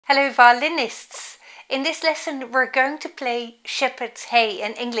Hello violinists! In this lesson we're going to play Shepherd's Hey,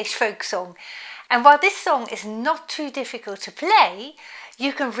 an English folk song. And while this song is not too difficult to play,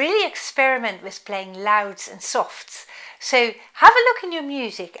 you can really experiment with playing louds and softs. So have a look in your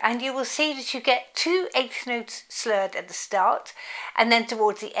music and you will see that you get 2 eighth notes slurred at the start, and then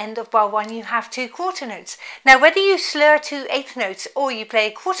towards the end of bar 1 you have 2 quarter notes. Now whether you slur 2 eighth notes or you play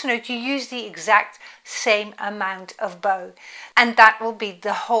a quarter note, you use the exact same amount of bow, and that will be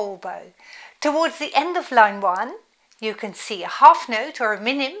the whole bow. Towards the end of line 1 you can see a half note or a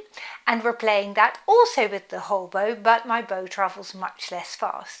minim, and we're playing that also with the whole bow, but my bow travels much less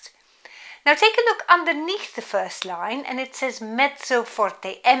fast. Now take a look underneath the first line and it says mezzo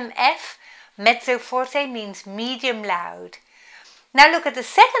forte, MF. Mezzo forte means medium loud. Now look at the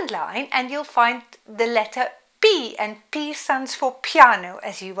second line and you'll find the letter P, and P stands for piano,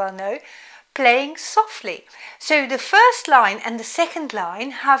 as you well know, playing softly. So the first line and the second line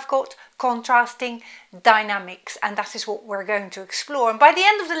have got contrasting dynamics, and that is what we're going to explore. And by the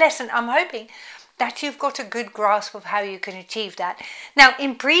end of the lesson I'm hoping that you've got a good grasp of how you can achieve that. Now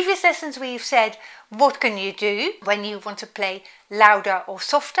in previous lessons we've said what can you do when you want to play louder or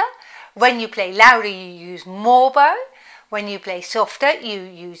softer. When you play louder you use more bow. When you play softer you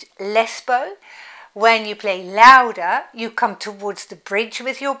use less bow. When you play louder you come towards the bridge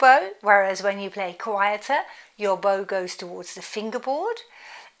with your bow, whereas when you play quieter your bow goes towards the fingerboard.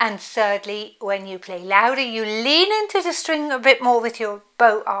 And thirdly, when you play louder, you lean into the string a bit more with your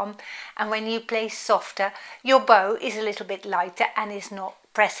bow arm. And when you play softer, your bow is a little bit lighter and is not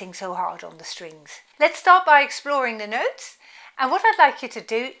pressing so hard on the strings. Let's start by exploring the notes. And what I'd like you to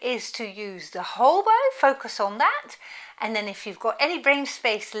do is to use the whole bow, focus on that. And then if you've got any brain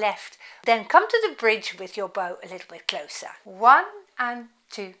space left, then come to the bridge with your bow a little bit closer. 1 and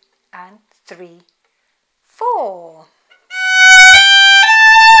 2 and 3, 4.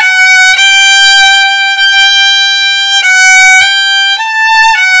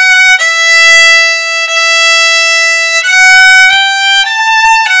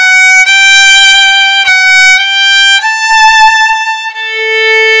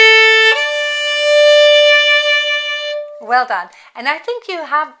 Well done, and I think you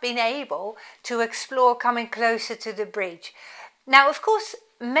have been able to explore coming closer to the bridge. Now of course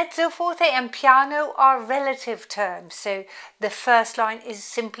mezzo forte and piano are relative terms, so the first line is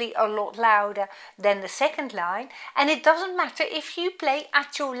simply a lot louder than the second line, and it doesn't matter if you play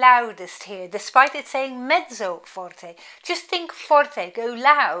at your loudest here, despite it saying mezzo forte. Just think forte, go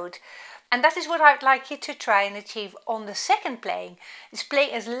loud. And that is what I'd like you to try and achieve on the second playing, is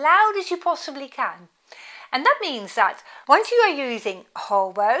play as loud as you possibly can. And that means that once you are using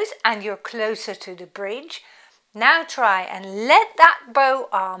whole bows and you're closer to the bridge, now try and let that bow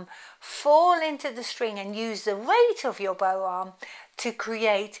arm fall into the string and use the weight of your bow arm to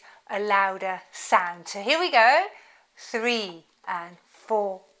create a louder sound. So here we go, 3 and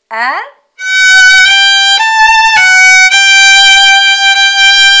 4 and...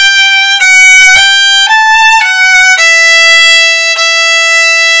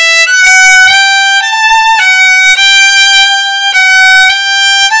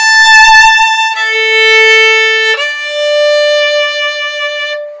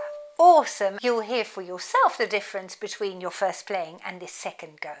 Awesome. You'll hear for yourself the difference between your first playing and this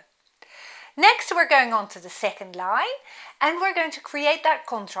second go. Next we're going on to the second line and we're going to create that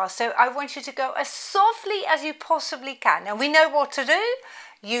contrast. So I want you to go as softly as you possibly can. And we know what to do.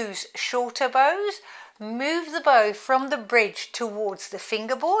 Use shorter bows. Move the bow from the bridge towards the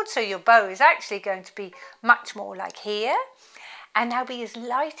fingerboard. So your bow is actually going to be much more like here. And now be as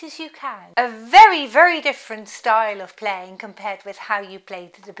light as you can. A very, very different style of playing compared with how you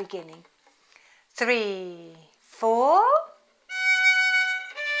played at the beginning. 3, 4.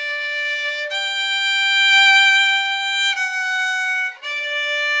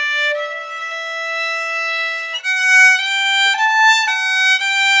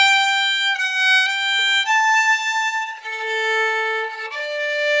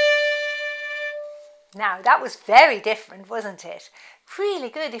 Now that was very different, wasn't it? Really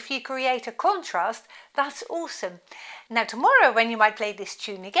good. If you create a contrast, that's awesome. Now tomorrow when you might play this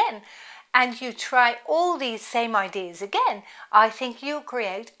tune again and you try all these same ideas again, I think you'll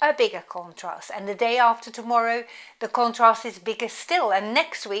create a bigger contrast. And the day after tomorrow, the contrast is bigger still. And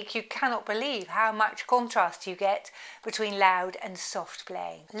next week, you cannot believe how much contrast you get between loud and soft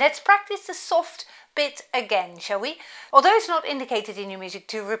playing. Let's practice the soft bit again, shall we? Although it's not indicated in your music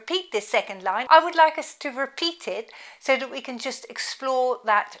to repeat this second line, I would like us to repeat it so that we can just explore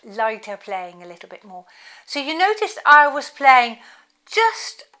that lighter playing a little bit more. So you noticed I was playing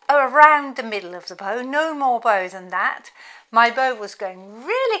just around the middle of the bow, no more bow than that. My bow was going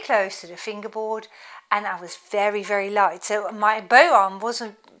really close to the fingerboard and I was very, very light. So my bow arm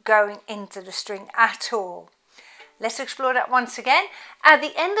wasn't going into the string at all. Let's explore that once again. At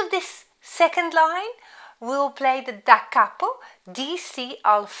the end of this second line, we'll play the da capo. DC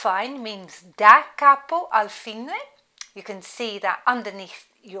al fine means da capo al fine. You can see that underneath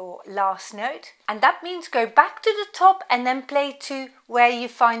your last note. And that means go back to the top and then play to where you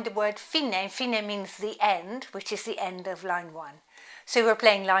find the word fine. Fine means the end, which is the end of line 1. So we're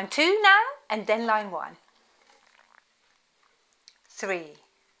playing line 2 now and then line 1. 3,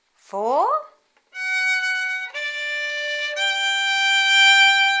 4.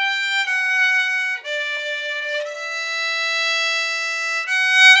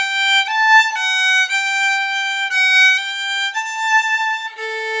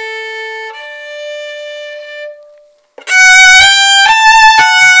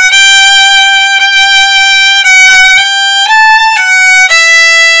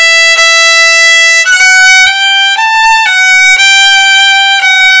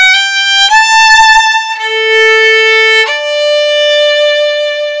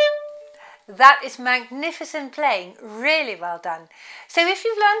 That is magnificent playing, really well done. So if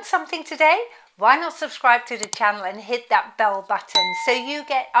you've learned something today, why not subscribe to the channel and hit that bell button so you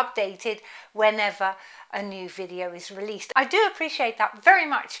get updated whenever a new video is released. I do appreciate that very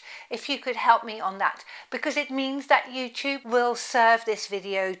much if you could help me on that, because it means that YouTube will serve this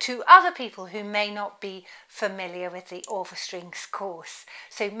video to other people who may not be familiar with the All for Strings course.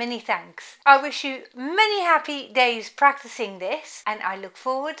 So many thanks. I wish you many happy days practicing this and I look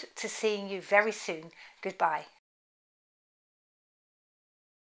forward to seeing you very soon. Goodbye.